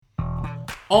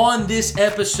On this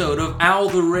episode of Owl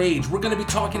the Rage, we're going to be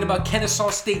talking about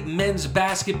Kennesaw State men's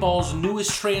basketball's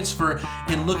newest transfer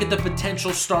and look at the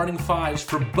potential starting fives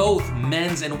for both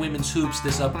men's and women's hoops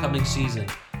this upcoming season.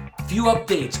 A few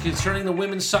updates concerning the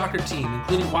women's soccer team,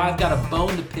 including why I've got a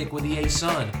bone to pick with the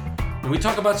ASUN. And we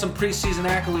talk about some preseason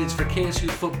accolades for KSU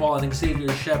football and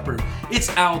Xavier Shepherd. It's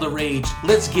Owl the Rage.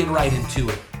 Let's get right into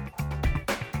it.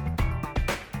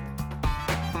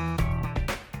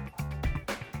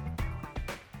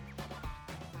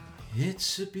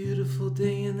 It's a beautiful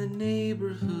day in the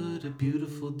neighborhood, a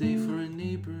beautiful day for a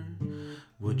neighbor.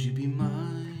 Would you be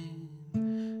mine?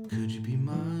 Could you be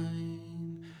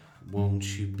mine?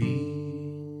 Won't you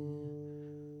be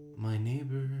my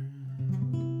neighbor?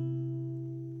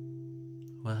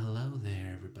 Well, hello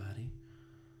there, everybody.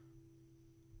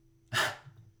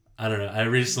 I don't know. I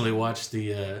recently watched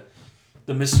the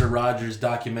Mr. Rogers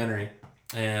documentary,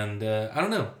 and I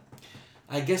don't know.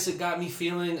 I guess it got me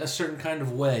feeling a certain kind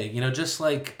of way. You know, just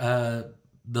like the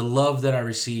love that I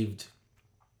received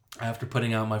after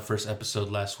putting out my first episode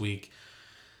last week.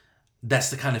 That's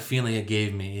the kind of feeling it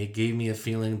gave me. It gave me a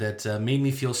feeling that made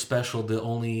me feel special the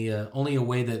only a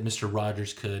way that Mr.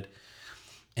 Rogers could.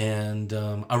 And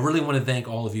I really want to thank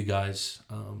all of you guys.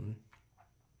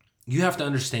 You have to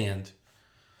understand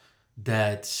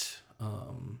that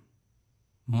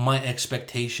my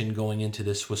expectation going into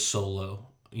this was so low.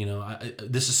 You know,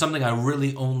 this is something I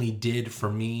really only did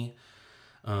for me.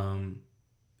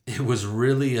 It was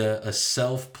really a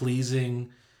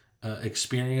self-pleasing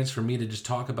experience for me to just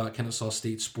talk about Kennesaw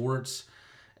State sports.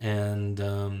 And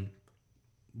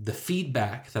the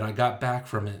feedback that I got back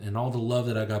from it and all the love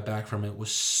that I got back from it was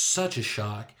such a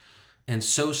shock and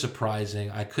so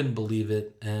surprising. I couldn't believe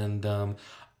it. And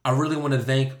I really want to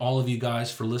thank all of you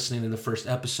guys for listening to the first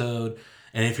episode.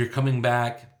 And if you're coming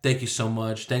back, thank you so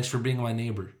much. Thanks for being my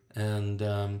neighbor. And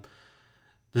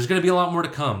there's going to be a lot more to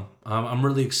come. I'm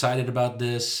really excited about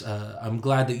this. I'm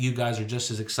glad that you guys are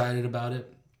just as excited about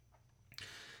it.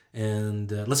 And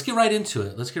let's get right into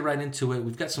it.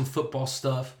 We've got some football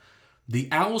stuff. The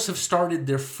Owls have started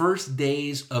their first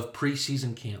days of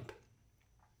preseason camp.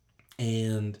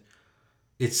 And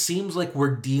it seems like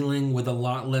we're dealing with a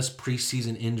lot less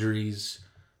preseason injuries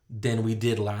than we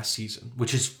did last season,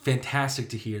 which is fantastic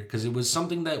to hear because it was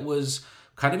something that was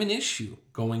kind of an issue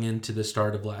going into the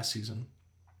start of last season.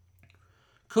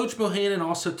 Coach Bohannon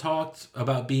also talked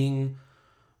about being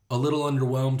a little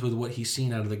underwhelmed with what he's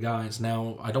seen out of the guys.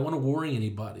 Now, I don't want to worry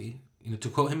anybody. You know, to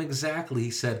quote him exactly,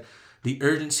 he said, the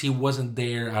urgency wasn't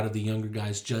there out of the younger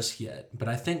guys just yet. But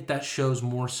I think that shows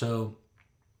more so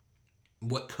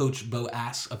what Coach Bo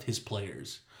asks of his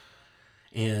players.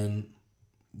 And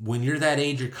when you're that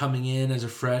age, you're coming in as a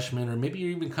freshman, or maybe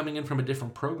you're even coming in from a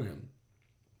different program.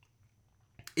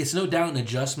 It's no doubt an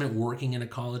adjustment working in a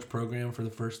college program for the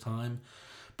first time,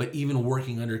 but even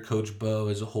working under Coach Bo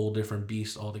is a whole different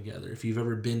beast altogether. If you've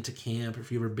ever been to camp,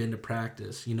 if you've ever been to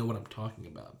practice, you know what I'm talking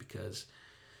about because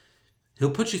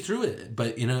he'll put you through it.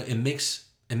 But, you know, it makes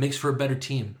for a better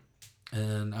team.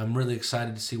 And I'm really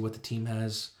excited to see what the team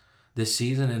has this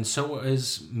season. And so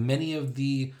is many of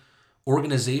the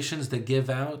organizations that give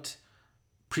out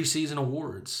preseason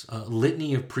awards. A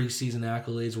litany of preseason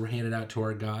accolades were handed out to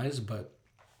our guys, but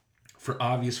for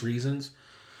obvious reasons,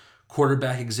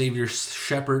 quarterback Xavier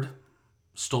Shepherd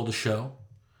stole the show.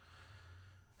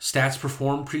 Stats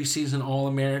Perform preseason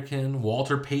All-American,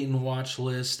 Walter Payton watch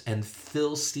list, and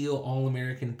Phil Steele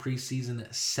All-American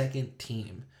preseason second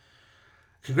team.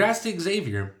 Congrats to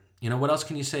Xavier. You know, what else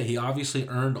can you say? He obviously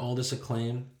earned all this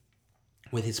acclaim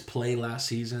with his play last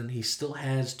season. He still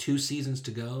has 2 seasons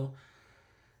to go.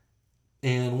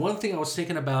 And one thing I was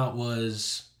thinking about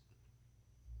was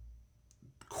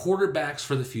quarterbacks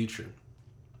for the future.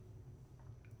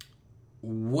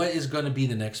 What is going to be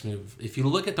the next move? If you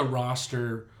look at the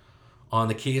roster on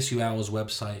the KSU Owls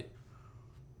website,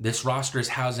 this roster is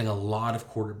housing a lot of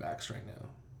quarterbacks right now.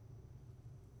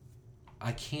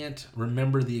 I can't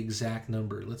remember the exact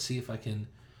number. Let's see if I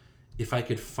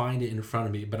could find it in front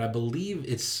of me, but I believe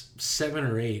it's 7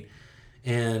 or 8.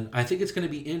 And I think it's going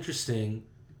to be interesting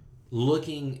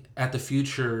looking at the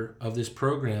future of this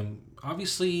program.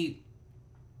 Obviously,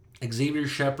 Xavier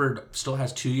Shepherd still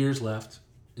has 2 years left,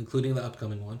 including the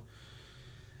upcoming one.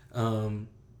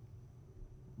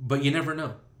 But you never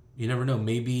know.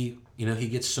 Maybe, you know, he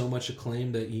gets so much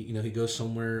acclaim that, you know, he goes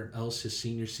somewhere else his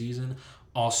senior season.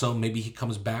 Also, maybe he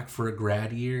comes back for a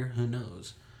grad year. Who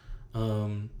knows?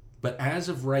 But as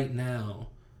of right now,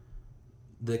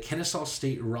 the Kennesaw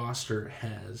State roster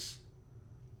has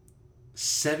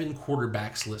 7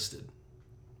 quarterbacks listed.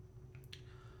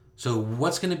 So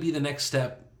what's going to be the next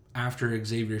step after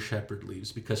Xavier Shepherd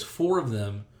leaves, because 4 of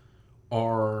them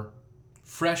are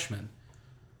freshmen.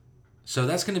 So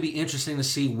that's going to be interesting to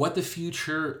see what the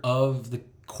future of the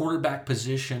quarterback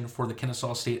position for the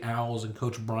Kennesaw State Owls and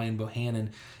Coach Brian Bohannon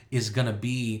is going to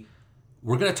be.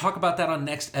 We're going to talk about that on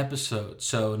next episode.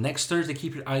 So next Thursday,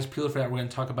 keep your eyes peeled for that. We're going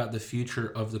to talk about the future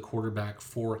of the quarterback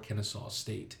for Kennesaw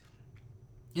State.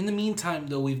 In the meantime,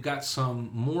 though, we've got some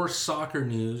more soccer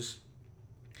news.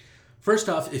 First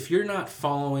off, if you're not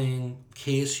following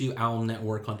KSU Owl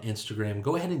Network on Instagram,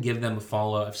 go ahead and give them a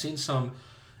follow. I've seen some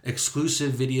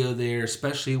exclusive video there,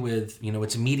 especially with,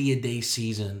 it's media day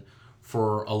season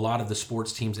for a lot of the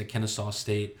sports teams at Kennesaw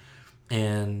State.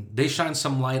 And they shine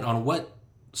some light on what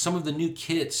some of the new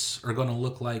kits are going to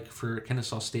look like for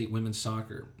Kennesaw State women's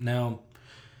soccer. Now,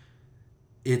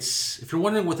 if you're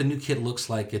wondering what the new kit looks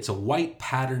like, it's a white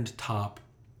patterned top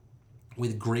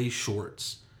with gray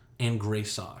shorts and gray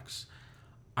socks.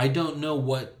 I don't know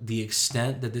what the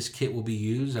extent that this kit will be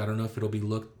used. I don't know if it'll be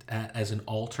looked at as an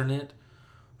alternate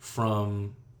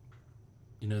from,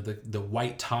 the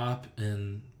white top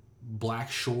and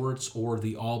black shorts, or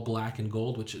the all black and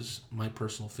gold, which is my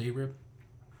personal favorite.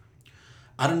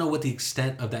 I don't know what the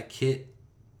extent of that kit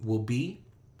will be.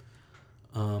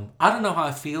 I don't know how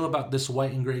I feel about this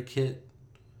white and gray kit.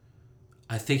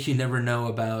 I think you never know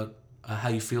about how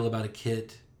you feel about a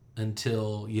kit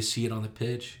until you see it on the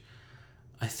pitch.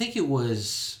 I think it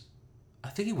was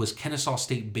Kennesaw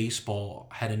State baseball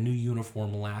had a new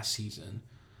uniform last season,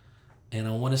 and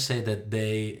I want to say that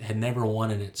they had never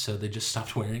wanted it, so they just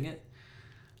stopped wearing it.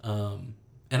 And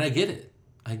I get it.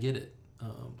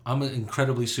 I'm an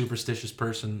incredibly superstitious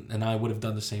person, and I would have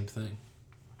done the same thing.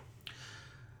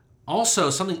 Also,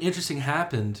 something interesting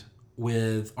happened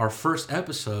with our first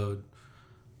episode.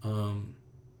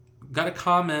 Got a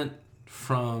comment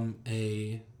from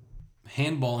a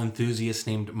handball enthusiast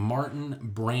named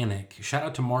Martin Brannick. Shout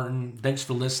out to Martin. Thanks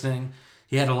for listening.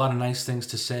 He had a lot of nice things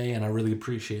to say, and I really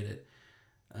appreciate it.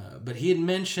 But he had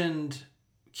mentioned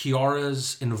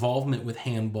Kiara's involvement with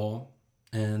handball,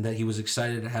 and that he was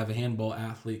excited to have a handball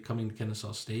athlete coming to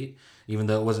Kennesaw State, even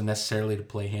though it wasn't necessarily to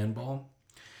play handball.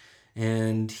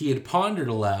 And he had pondered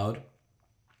aloud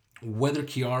whether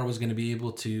Kiara was going to be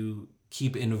able to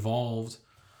keep involved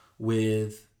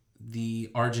with the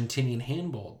Argentinian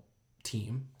handball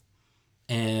team.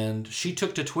 And she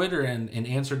took to Twitter and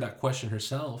answered that question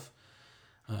herself.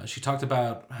 She talked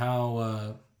about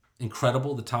how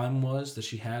incredible the time was that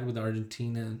she had with the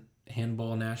Argentina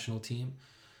handball national team,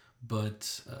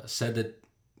 but said that,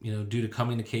 due to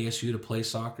coming to KSU to play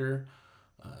soccer,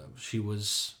 she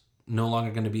was no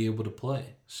longer going to be able to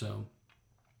play. So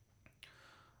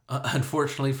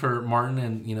unfortunately for Martin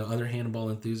and, other handball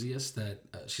enthusiasts, that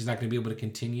she's not going to be able to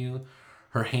continue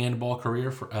her handball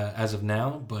career as of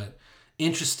now. But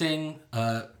interesting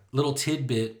little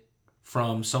tidbit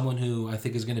from someone who I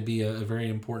think is going to be a very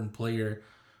important player,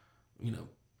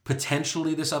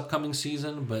 potentially this upcoming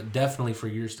season, but definitely for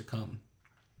years to come.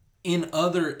 In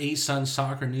other ASUN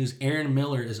soccer news, Erin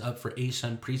Miller is up for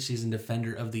ASUN preseason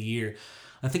defender of the year.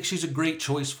 I think she's a great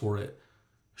choice for it.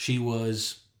 She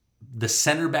was the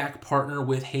center back partner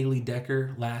with Haley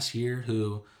Decker last year,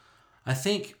 who I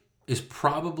think is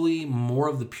probably more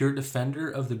of the pure defender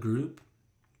of the group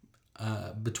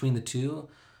between the two.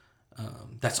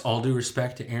 That's all due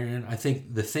respect to Erin. I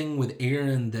think the thing with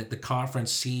Erin that the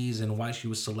conference sees and why she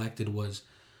was selected was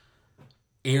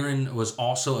Erin was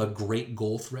also a great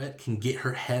goal threat, can get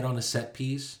her head on a set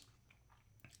piece,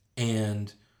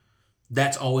 and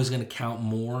that's always going to count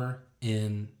more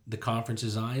in the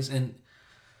conference's eyes. And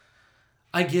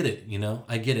I get it,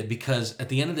 I get it, because at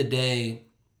the end of the day,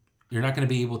 you're not going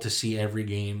to be able to see every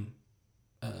game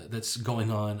that's going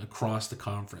on across the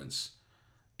conference.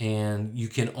 And you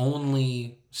can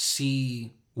only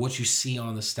see what you see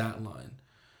on the stat line.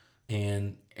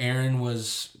 And Erin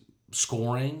was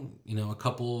scoring, a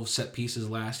couple of set pieces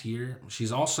last year.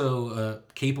 She's also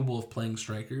capable of playing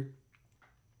striker.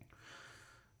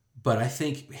 But I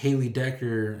think Haley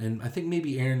Decker, and I think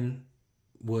maybe Erin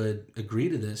would agree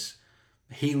to this,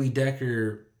 Haley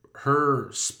Decker,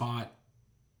 her spot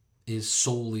is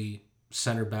solely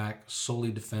center back,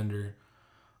 solely defender.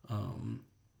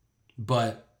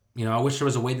 But, I wish there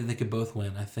was a way that they could both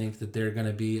win. I think that they're going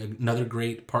to be another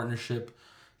great partnership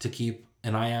to keep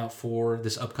an eye out for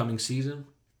this upcoming season.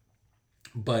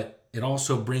 But it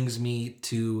also brings me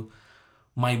to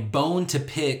my bone to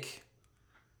pick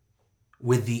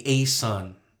with the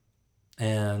ASUN.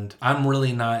 And I'm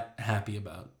really not happy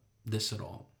about this at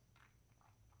all.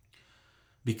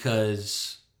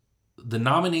 Because the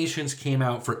nominations came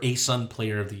out for ASUN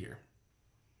Player of the Year.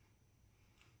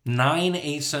 9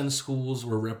 ASUN schools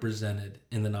were represented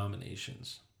in the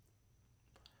nominations.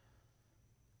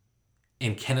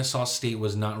 And Kennesaw State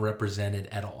was not represented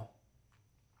at all.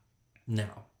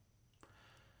 Now,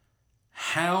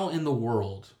 how in the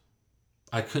world,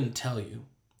 I couldn't tell you,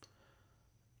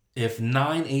 if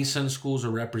 9 ASUN schools are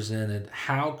represented,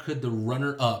 how could the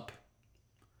runner-up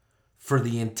for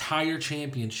the entire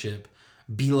championship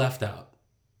be left out?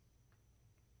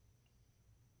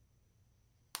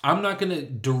 I'm not going to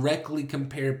directly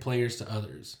compare players to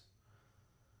others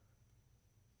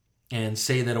and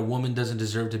say that a woman doesn't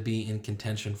deserve to be in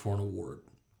contention for an award.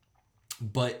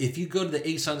 But if you go to the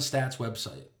ASUN Stats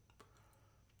website,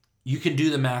 you can do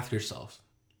the math yourself.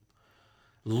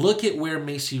 Look at where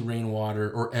Macy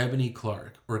Rainwater or Ebony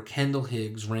Clark or Kendall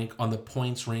Higgs rank on the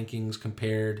points rankings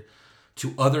compared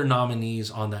to other nominees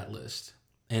on that list.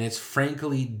 And it's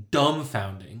frankly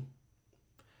dumbfounding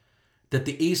that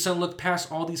the ASUN looked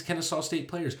past all these Kennesaw State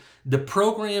players. The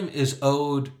program is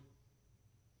owed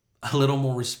a little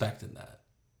more respect than that.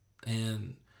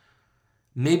 And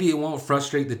maybe it won't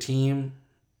frustrate the team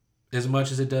as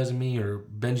much as it does me, or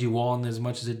Benji Wallen as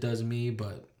much as it does me,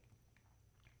 but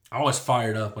I was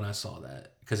fired up when I saw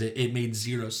that because it made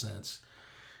zero sense.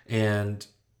 And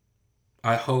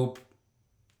I hope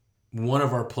one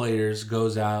of our players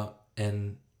goes out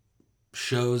and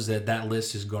shows that that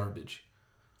list is garbage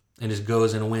and just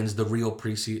goes and wins the real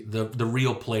the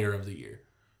real player of the year.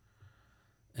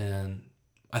 And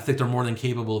I think they're more than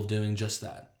capable of doing just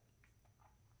that.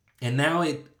 And now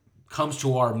it comes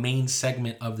to our main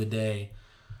segment of the day.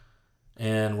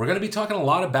 And we're going to be talking a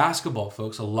lot of basketball,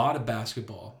 folks, a lot of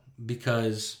basketball,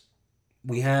 because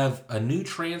we have a new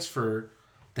transfer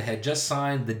that had just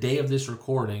signed the day of this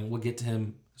recording. We'll get to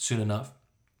him soon enough.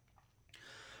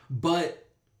 But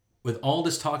with all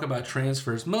this talk about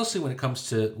transfers, mostly when it comes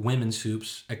to women's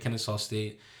hoops at Kennesaw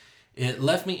State, it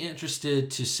left me interested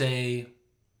to say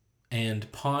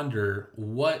and ponder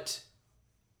what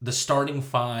the starting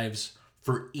fives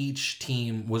for each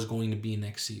team was going to be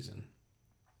next season.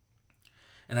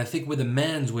 And I think with the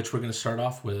men's, which we're going to start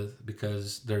off with,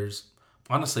 because there's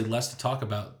honestly less to talk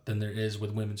about than there is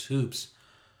with women's hoops,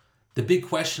 the big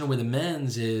question with the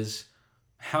men's is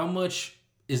how much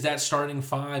is that starting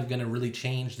five going to really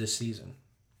change this season?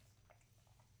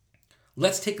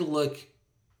 Let's take a look,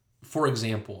 for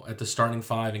example, at the starting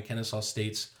five in Kennesaw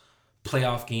State's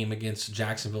playoff game against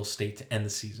Jacksonville State to end the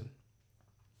season.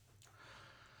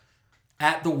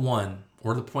 At the one,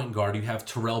 or the point guard, you have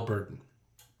Terrell Burton.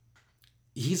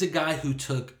 He's a guy who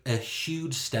took a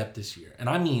huge step this year, and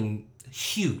I mean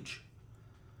huge.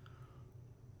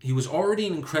 He was already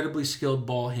an incredibly skilled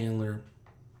ball handler.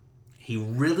 He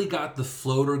really got the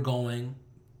floater going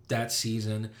that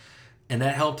season, and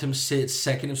that helped him sit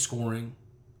second of scoring.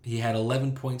 He had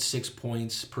 11.6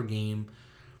 points per game.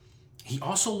 He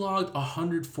also logged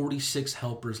 146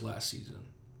 helpers last season.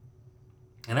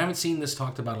 And I haven't seen this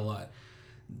talked about a lot.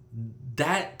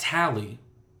 That tally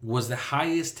was the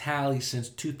highest tally since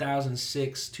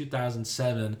 2006,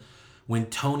 2007, when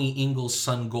Tony Ingles'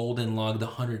 son Golden logged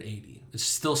 180. It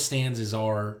still stands as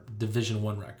our Division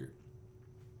I record.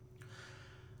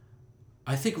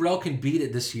 I think Rel can beat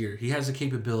it this year. He has the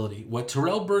capability. What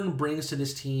Terrell Burton brings to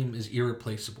this team is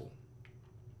irreplaceable.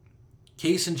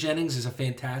 Kason Jennings is a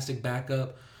fantastic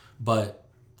backup, but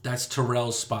that's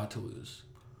Terrell's spot to lose.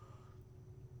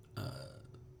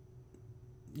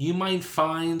 You might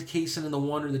find Kason in the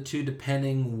 1 or the 2,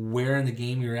 depending where in the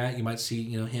game you're at. You might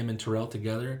see, him and Terrell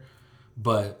together,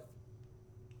 but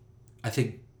I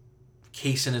think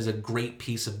Kason is a great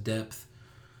piece of depth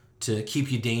to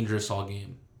keep you dangerous all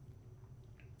game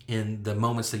in the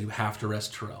moments that you have to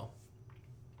rest Terrell.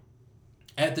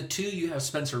 At the 2, you have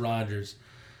Spencer Rogers.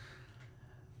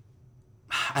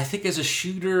 I think as a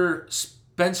shooter,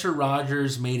 Spencer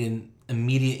Rogers made an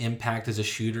immediate impact as a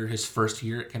shooter his first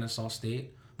year at Kennesaw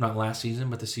State. Not last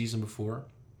season, but the season before.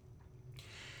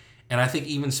 And I think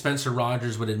even Spencer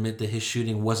Rogers would admit that his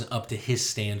shooting wasn't up to his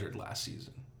standard last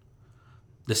season.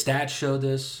 The stats show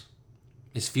this.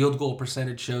 His field goal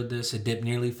percentage showed this. It dipped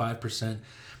nearly 5%.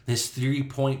 His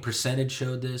 3-point percentage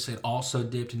showed this. It also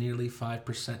dipped nearly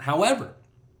 5%. However,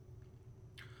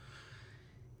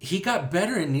 he got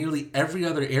better in nearly every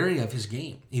other area of his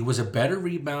game. He was a better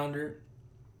rebounder.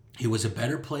 He was a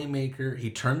better playmaker. He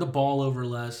turned the ball over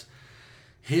less.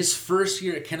 His first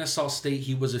year at Kennesaw State,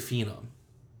 he was a phenom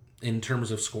in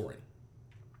terms of scoring.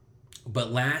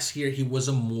 But last year, he was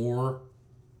a more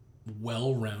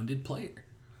well-rounded player.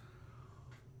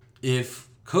 If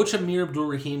Coach Amir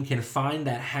Abdul-Rahim can find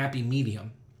that happy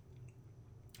medium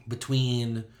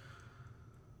between,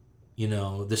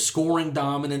 The scoring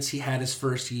dominance he had his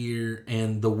first year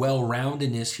and the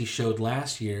well-roundedness he showed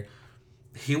last year,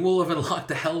 he will have unlocked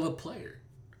a hell of a player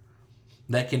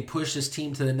that can push his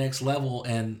team to the next level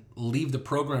and leave the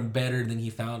program better than he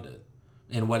found it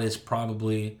in what is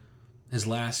probably his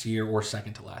last year or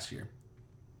second to last year.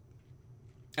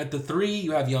 At the 3,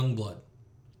 you have Youngblood.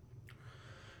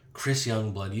 Chris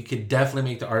Youngblood. You could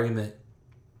definitely make the argument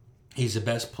he's the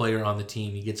best player on the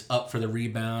team. He gets up for the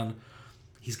rebound.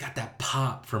 He's got that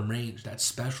pop from range, that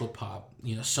special pop.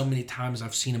 So many times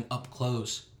I've seen him up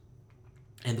close.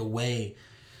 And the way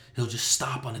he'll just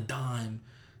stop on a dime.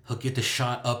 He'll get the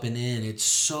shot up and in. It's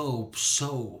so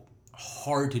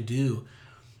hard to do.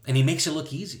 And he makes it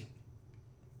look easy.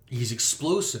 He's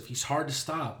explosive. He's hard to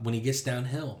stop when he gets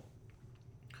downhill.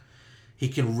 He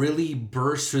can really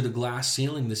burst through the glass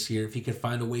ceiling this year if he can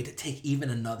find a way to take even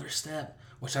another step,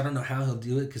 which I don't know how he'll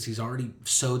do it because he's already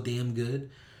so damn good.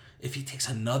 If he takes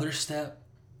another step,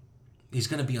 he's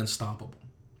going to be unstoppable.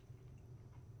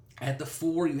 At the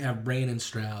 4, you have Brandon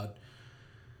Stroud.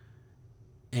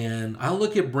 And I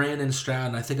look at Brandon Stroud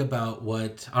and I think about I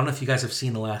don't know if you guys have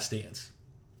seen The Last Dance,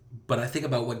 but I think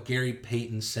about what Gary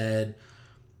Payton said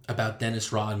about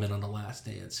Dennis Rodman on The Last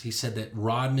Dance. He said that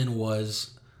Rodman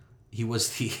was the,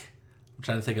 I'm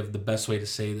trying to think of the best way to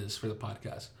say this for the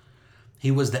podcast.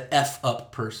 He was the F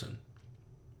up person.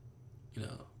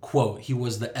 Quote, he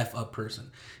was the F up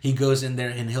person. He goes in there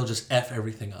and he'll just F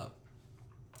everything up.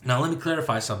 Now, let me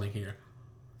clarify something here.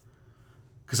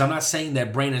 Because I'm not saying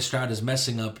that Brandon Stroud is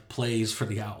messing up plays for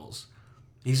the Owls.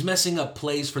 He's messing up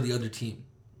plays for the other team.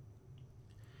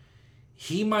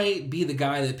 He might be the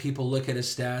guy that people look at his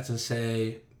stats and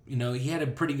say, he had a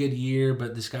pretty good year,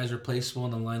 but this guy's replaceable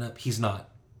in the lineup. He's not.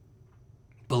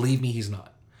 Believe me, he's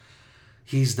not.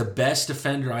 He's the best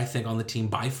defender, I think, on the team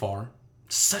by far.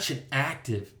 Such an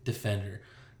active defender.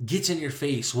 Gets in your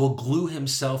face, will glue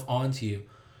himself onto you.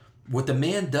 What the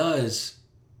man does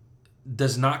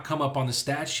not come up on the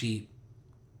stat sheet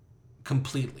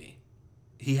completely.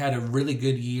 He had a really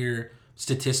good year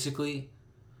statistically.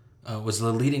 Was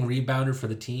the leading rebounder for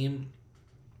the team.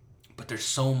 But there's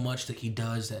so much that he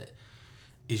does that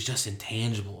is just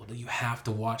intangible, that you have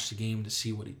to watch the game to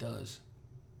see what he does.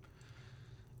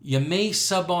 You may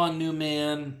sub on new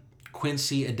man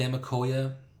Quincy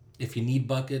Adebayoya if you need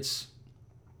buckets.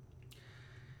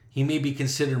 He may be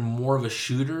considered more of a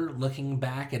shooter looking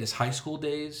back at his high school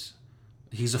days.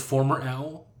 He's a former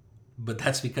Owl, but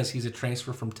that's because he's a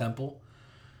transfer from Temple.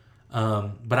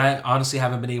 But I honestly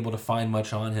haven't been able to find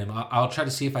much on him. I'll try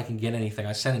to see if I can get anything.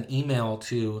 I sent an email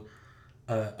to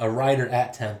a writer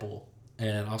at Temple,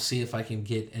 and I'll see if I can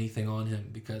get anything on him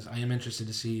because I am interested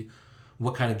to see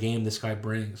what kind of game this guy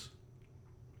brings.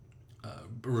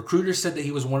 Recruiters said that he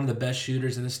was one of the best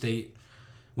shooters in the state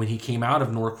when he came out of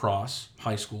Norcross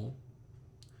High School.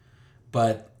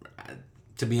 But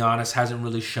to be honest, hasn't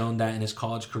really shown that in his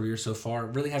college career so far.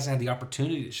 Really hasn't had the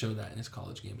opportunity to show that in his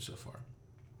college game so far.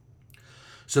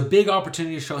 So big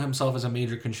opportunity to show himself as a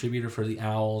major contributor for the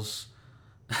Owls,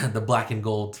 the black and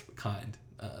gold kind,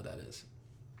 that is.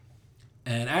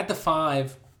 And at the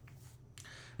 5,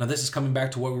 now this is coming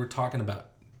back to what we were talking about.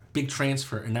 Big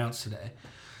transfer announced today.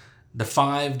 The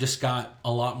 5 just got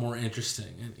a lot more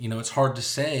interesting. And, it's hard to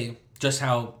say just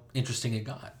how interesting it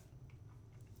got.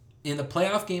 In the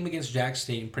playoff game against Jack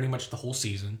State and pretty much the whole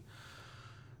season,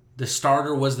 the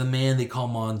starter was the man they call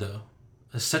Mondo.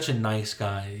 Such a nice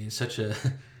guy. He's such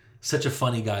a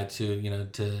funny guy too.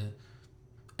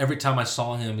 Every time I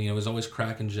saw him, was always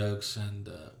cracking jokes and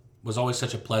was always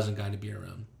such a pleasant guy to be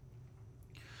around.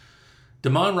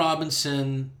 Damon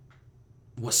Robinson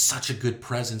was such a good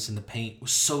presence in the paint,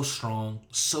 was so strong,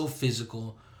 so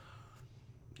physical.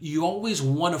 You always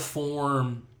want to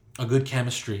form a good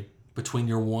chemistry between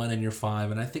your 1 and your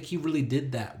 5, and I think he really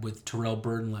did that with Terrell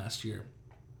Burden last year.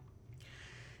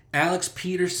 Alex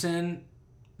Peterson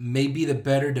may be the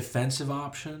better defensive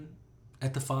option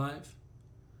at the 5,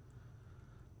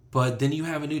 but then you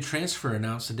have a new transfer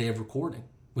announced the day of recording,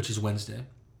 which is Wednesday,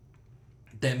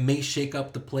 that may shake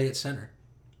up the play at center.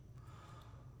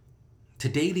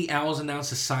 Today, the Owls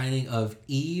announced the signing of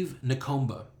Eve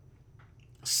Nakomba,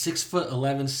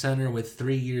 6'11" center with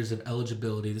 3 years of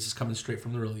eligibility. This is coming straight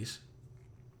from the release.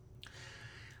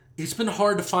 It's been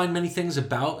hard to find many things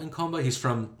about Nakomba. He's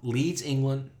from Leeds,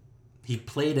 England. He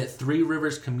played at Three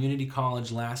Rivers Community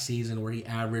College last season where he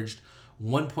averaged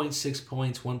 1.6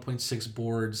 points, 1.6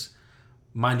 boards.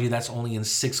 Mind you, that's only in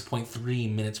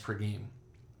 6.3 minutes per game.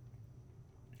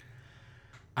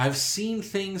 I've seen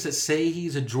things that say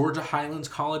he's a Georgia Highlands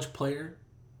College player.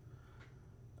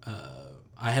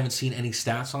 I haven't seen any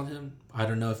stats on him. I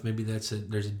don't know if maybe there's a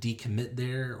decommit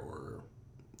there or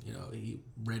He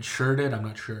redshirted. I'm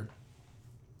not sure.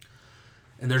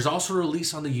 And there's also a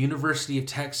release on the University of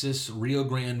Texas Rio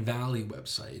Grande Valley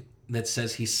website that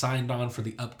says he signed on for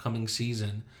the upcoming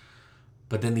season.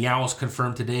 But then the Owls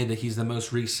confirmed today that he's the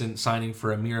most recent signing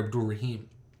for Amir Abdul-Rahim.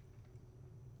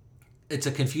 It's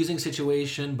a confusing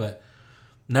situation, but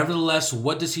nevertheless,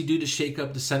 what does he do to shake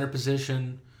up the center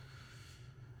position?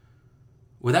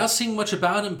 Without seeing much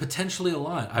about him, potentially a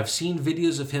lot. I've seen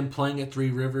videos of him playing at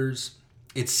Three Rivers.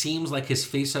 It seems like his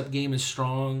face-up game is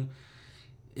strong,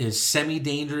 is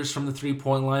semi-dangerous from the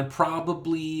three-point line,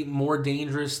 probably more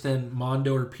dangerous than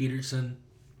Mondo or Peterson.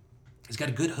 He's got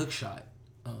a good hook shot.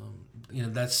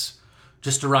 That's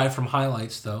just derived from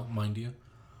highlights, though, mind you.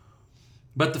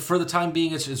 But for the time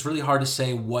being, it's really hard to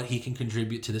say what he can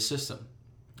contribute to the system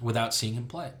without seeing him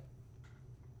play.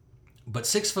 But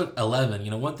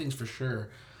 6'11", one thing's for sure.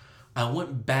 I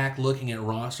went back looking at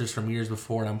rosters from years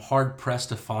before, and I'm hard-pressed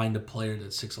to find a player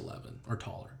that's 6'11" or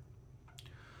taller.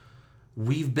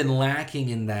 We've been lacking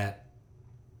in that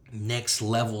next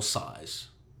level size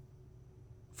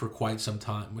for quite some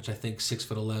time, which I think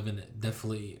 6'11"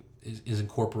 definitely is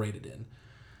incorporated in.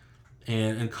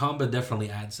 And Kamba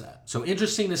definitely adds that. So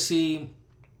interesting to see,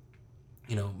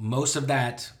 most of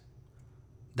that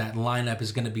lineup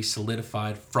is going to be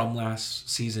solidified from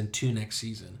last season to next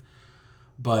season.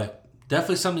 But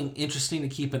definitely something interesting to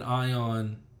keep an eye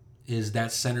on is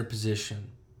that center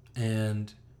position.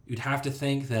 And you'd have to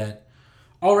think that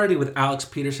already with Alex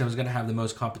Peterson was going to have the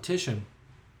most competition.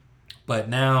 But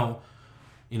now,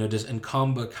 does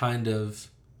Nkamba kind of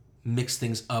mix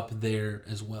things up there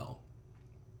as well?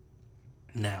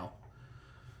 Now,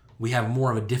 we have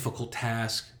more of a difficult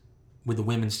task with the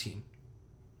women's team.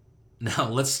 Now,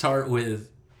 let's start with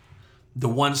the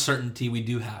one certainty we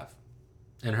do have,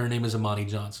 and her name is Amani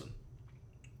Johnson.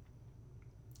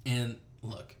 And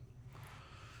look,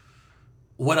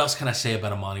 what else can I say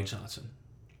about Amani Johnson?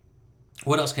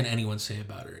 What else can anyone say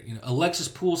about her? Alexis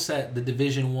Poole set the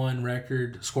Division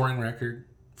I scoring record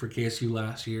for KSU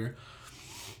last year.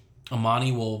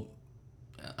 Amani will,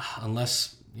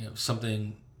 unless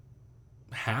something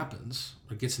happens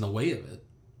or gets in the way of it,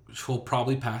 she'll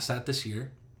probably pass that this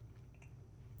year.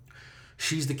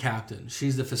 She's the captain.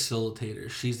 She's the facilitator.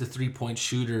 She's the three-point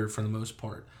shooter for the most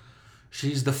part.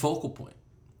 She's the focal point.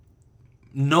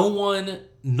 No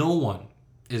one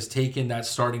is taking that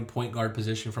starting point guard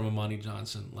position from Amani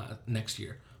Johnson next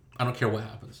year. I don't care what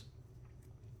happens.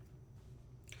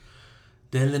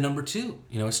 Then the number two,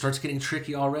 it starts getting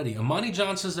tricky already. Amani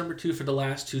Johnson's number two for the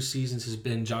last two seasons has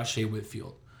been Josh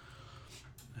Whitfield,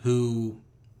 who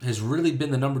has really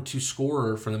been the number two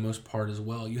scorer for the most part as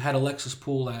well. You had Alexis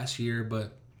Poole last year,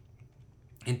 but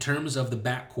in terms of the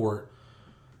backcourt,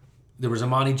 there was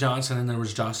Amani Johnson and there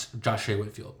was Josh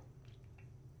Whitfield.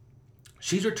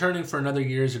 She's returning for another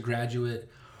year as a graduate.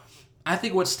 I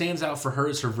think what stands out for her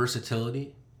is her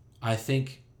versatility. I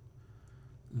think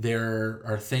there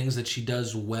are things that she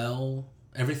does well,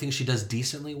 everything she does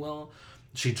decently well.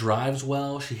 She drives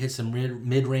well. She hits the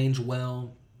mid-range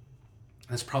well.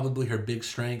 That's probably her big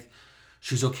strength.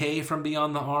 She's okay from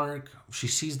beyond the arc. She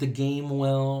sees the game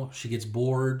well. She gets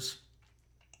boards.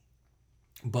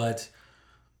 But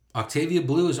Octavia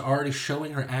Blue is already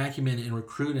showing her acumen in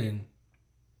recruiting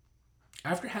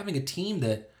after having a team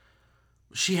that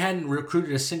she hadn't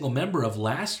recruited a single member of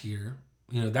last year.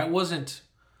 That was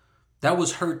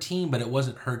her team, but it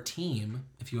wasn't her team,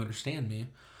 if you understand me.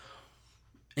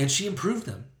 And she improved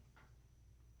them.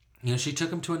 She took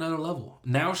them to another level.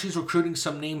 Now she's recruiting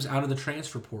some names out of the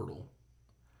transfer portal.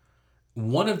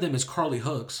 One of them is Carly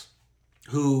Hooks,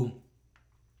 who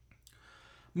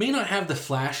may not have the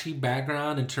flashy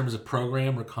background in terms of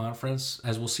program or conference,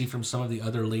 as we'll see from some of the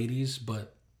other ladies,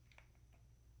 but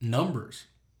numbers.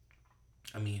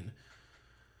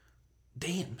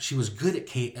 Damn, she was good at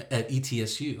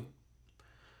ETSU.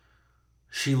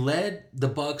 She led the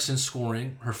Bucks in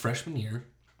scoring her freshman year.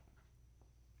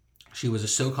 She was a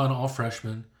SoCon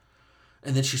All-Freshman,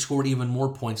 and then she scored even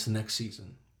more points the next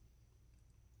season.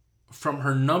 From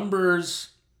her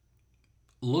numbers,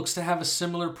 looks to have a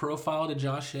similar profile to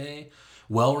Josh A.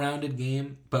 Well-rounded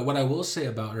game. But what I will say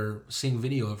about her, seeing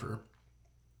video of her,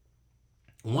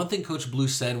 one thing Coach Blue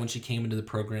said when she came into the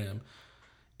program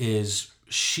is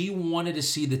she wanted to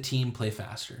see the team play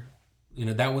faster.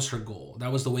 That was her goal.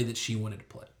 That was the way that she wanted to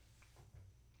play.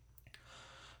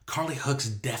 Carly Hooks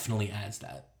definitely adds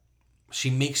that. She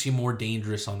makes you more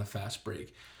dangerous on the fast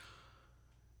break.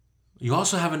 You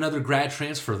also have another grad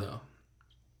transfer, though.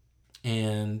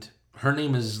 And her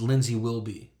name is Lindsay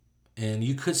Wilby. And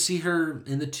you could see her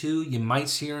in the 2. You might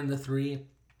see her in the 3.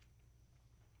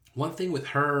 One thing with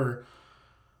her,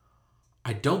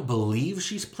 I don't believe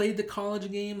she's played the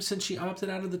college game since she opted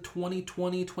out of the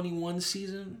 2020-21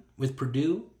 season with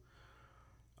Purdue.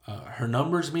 Her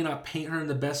numbers may not paint her in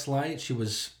the best light. She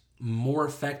was more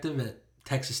effective at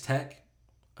Texas Tech,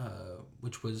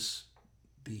 which was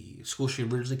the school she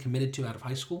originally committed to out of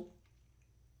high school.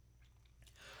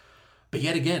 But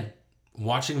yet again,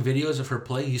 watching videos of her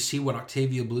play, you see what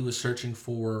Octavia Blue is searching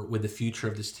for with the future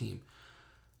of this team.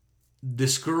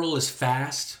 This girl is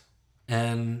fast,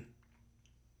 and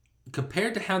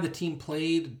compared to how the team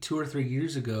played 2 or 3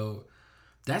 years ago,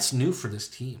 that's new for this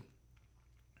team.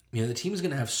 The team is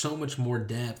going to have so much more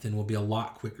depth and will be a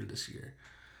lot quicker this year.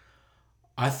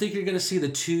 I think you're going to see the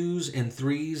 2s and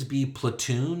 3s be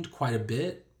platooned quite a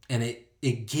bit, and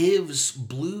it gives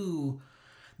Blue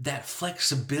that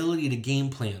flexibility to game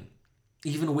plan,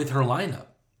 even with her lineup,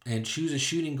 and choose a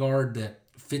shooting guard that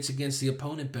fits against the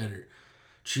opponent better.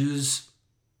 Choose,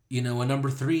 a number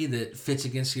 3 that fits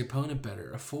against the opponent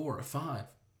better, a 4, a 5.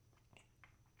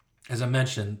 As I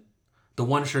mentioned, the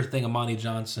one sure thing, Amani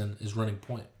Johnson, is running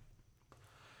point.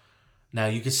 Now,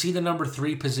 you can see the number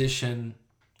 3 position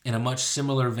in a much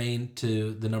similar vein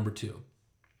to the number 2.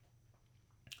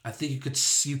 I think you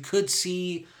could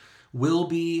see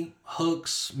Wilby,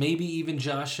 Hooks, maybe even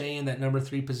Josh A in that number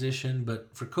 3 position. But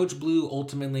for Coach Blue,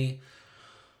 ultimately,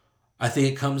 I think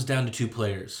it comes down to 2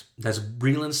 players. That's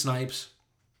Breland Snipes,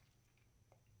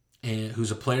 and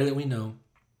who's a player that we know,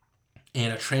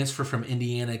 and a transfer from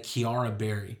Indiana, Kiara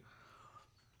Berry.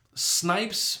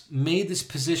 Snipes made this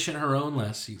position her own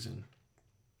last season.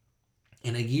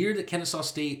 In a year that Kennesaw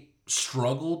State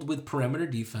struggled with perimeter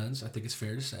defense, I think it's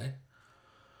fair to say,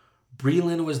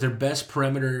 Breland was their best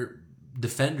perimeter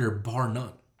defender, bar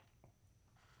none.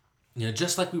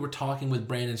 Just like we were talking with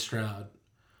Brandon Stroud,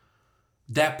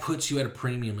 that puts you at a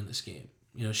premium in this game.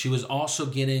 She was also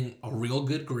getting a real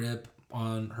good grip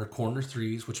on her corner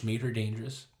 3s, which made her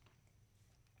dangerous.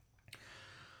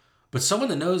 But someone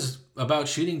that knows about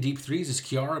shooting deep 3s is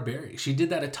Kiara Berry. She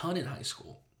did that a ton in high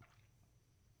school.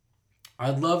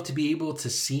 I'd love to be able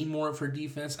to see more of her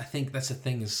defense. I think that's the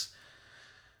thing is,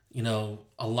 a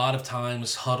lot of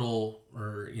times huddle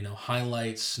or,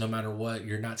 highlights, no matter what,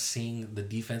 you're not seeing the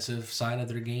defensive side of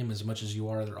their game as much as you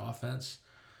are their offense.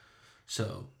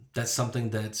 So that's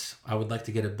something that I would like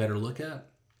to get a better look at.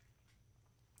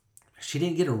 She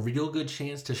didn't get a real good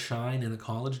chance to shine in the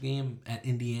college game at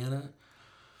Indiana.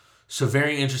 So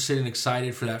very interested and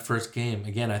excited for that first game.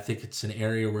 Again, I think it's an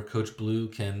area where Coach Blue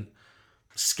can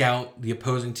scout the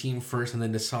opposing team first and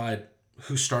then decide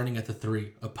who's starting at the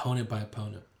 3, opponent by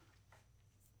opponent.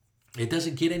 It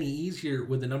doesn't get any easier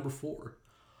with the number 4.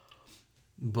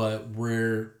 But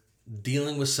we're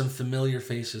dealing with some familiar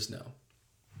faces now.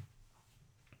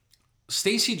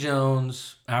 Stacey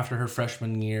Jones, after her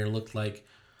freshman year, looked like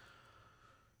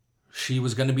she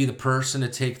was going to be the person to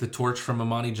take the torch from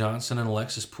Amani Johnson and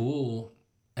Alexis Poole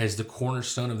as the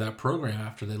cornerstone of that program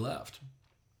after they left.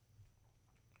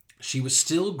 She was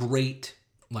still great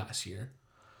last year,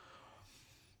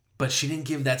 but she didn't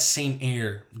give that same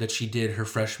air that she did her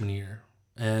freshman year.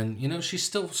 And, she's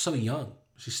still so young.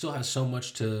 She still has so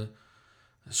much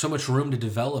room to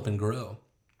develop and grow.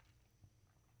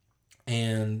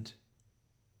 And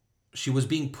she was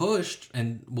being pushed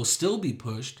and will still be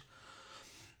pushed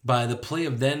by the play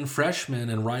of then freshman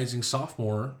and rising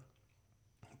sophomore,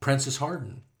 Princess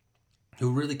Harden, who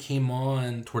really came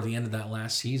on toward the end of that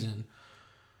last season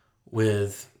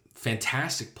with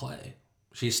fantastic play.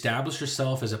 She established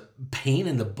herself as a pain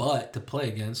in the butt to play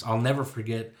against. I'll never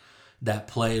forget that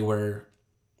play where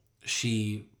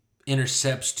she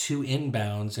intercepts 2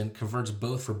 inbounds and converts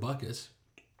both for buckets.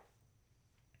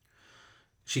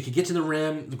 She could get to the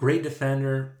rim, great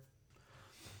defender.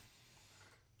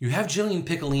 You have Jillian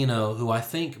Piccolino, who I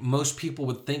think most people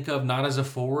would think of not as a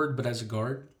forward, but as a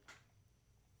guard.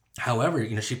 However,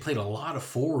 she played a lot of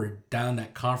forward down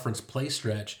that conference play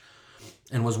stretch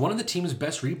and was one of the team's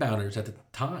best rebounders at the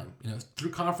time.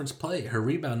 Through conference play, her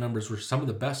rebound numbers were some of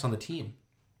the best on the team.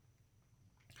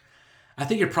 I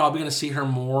think you're probably going to see her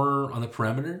more on the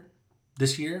perimeter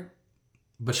this year,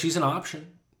 but she's an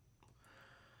option.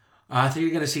 I think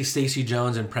you're going to see Stacey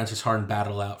Jones and Princess Harden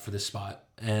battle out for this spot.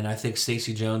 And I think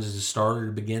Stacey Jones is a starter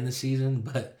to begin the season,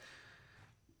 but,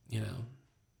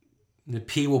 the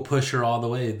P will push her all the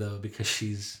way, though, because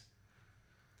she's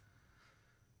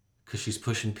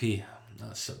pushing P. Oh,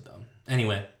 that's so dumb.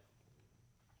 Anyway,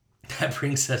 that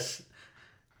brings us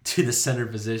to the center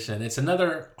position. It's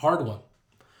another hard one.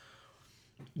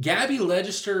 Gabby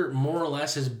Legister, more or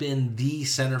less, has been the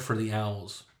center for the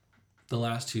Owls the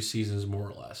last 2 seasons, more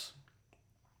or less.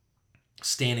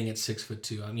 Standing at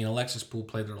 6'2". Alexis Poole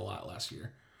played there a lot last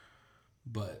year.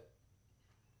 But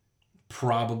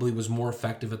probably was more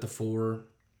effective at the 4.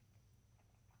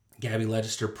 Gabby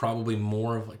Legister probably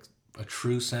more of like a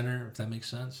true center, if that makes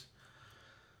sense.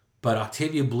 But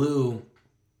Octavia Blue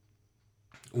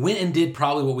went and did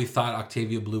probably what we thought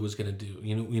Octavia Blue was going to do.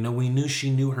 You know, we knew she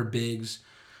knew her bigs.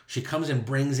 She comes and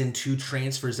brings in 2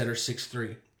 transfers that are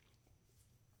 6'3".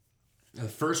 The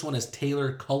first one is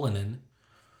Taylor Cullinan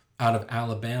out of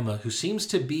Alabama, who seems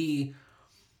to be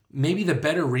maybe the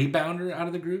better rebounder out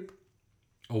of the group.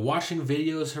 Watching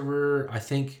videos of her, I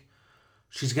think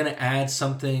she's going to add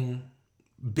something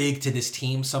big to this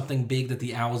team, something big that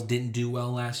the Owls didn't do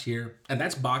well last year, and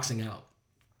that's boxing out.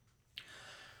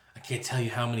 I can't tell you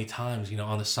how many times,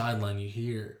 on the sideline you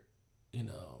hear,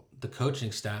 the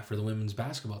coaching staff for the women's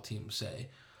basketball team say,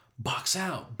 box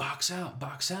out, box out,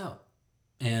 box out.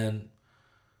 And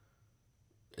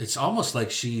it's almost like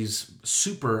she's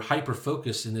super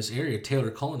hyper-focused in this area,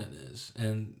 Taylor Cullinan is.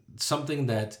 And something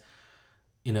that,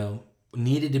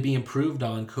 needed to be improved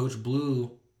on, Coach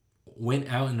Blue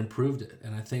went out and improved it.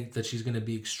 And I think that she's going to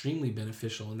be extremely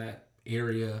beneficial in that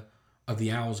area of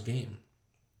the Owls game.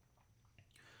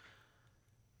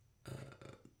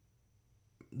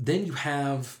 Then you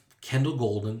have Kendall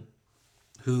Golden,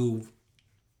 who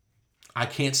I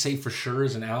can't say for sure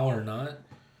is an Owl or not.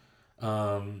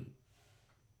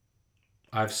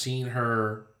 I've seen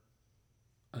her,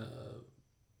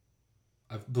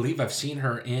 I believe I've seen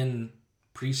her in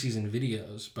preseason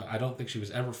videos, but I don't think she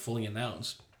was ever fully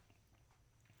announced.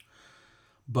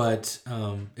 But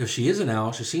if she is an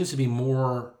Owl, she seems to be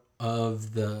more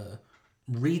of the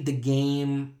read the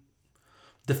game,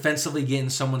 defensively get in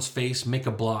someone's face, make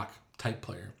a block type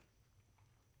player.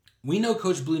 We know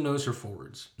Coach Blue knows her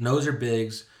forwards, knows her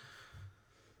bigs.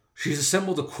 She's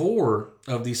assembled a core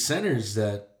of these centers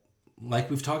that,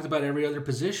 like we've talked about every other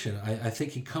position, I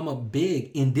think can come up big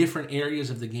in different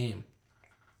areas of the game.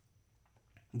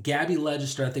 Gabby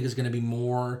Legister, I think, is going to be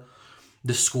more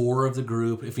the scorer of the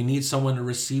group. If you need someone to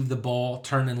receive the ball,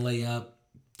 turn and lay up,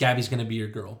 Gabby's going to be your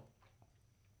girl.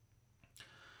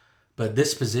 But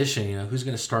this position, who's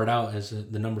going to start out as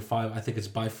the number 5, I think it's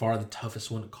by far the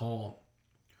toughest one to call.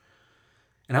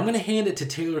 And I'm going to hand it to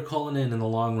Taylor Cullinan in the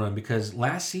long run because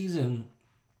last season,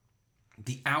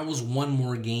 the Owls won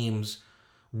more games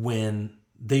when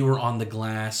they were on the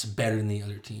glass better than the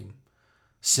other team.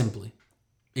 Simply.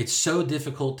 It's so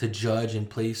difficult to judge and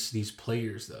place these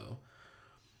players, though,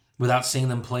 without seeing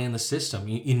them play in the system.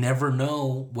 You never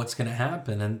know what's going to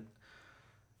happen. And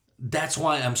that's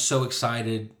why I'm so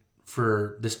excited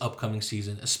for this upcoming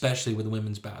season, especially with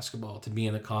women's basketball, to be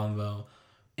in a convo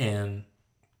and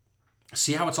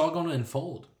see how it's all going to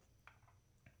unfold.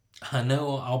 I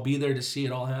know I'll be there to see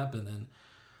it all happen, and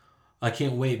I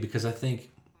can't wait because I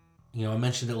think, I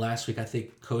mentioned it last week, I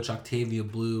think Coach Octavia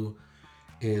Blue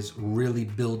is really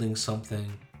building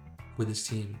something with his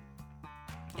team,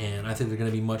 and I think they're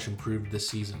going to be much improved this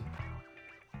season.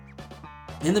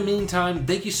 In the meantime,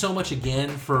 thank you so much again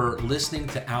for listening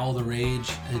to Owl the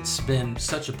Rage. It's been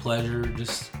such a pleasure,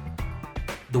 just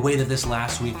the way that this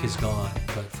last week has gone.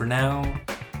 But for now,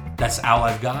 that's all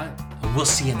I've got, and we'll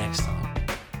see you next time.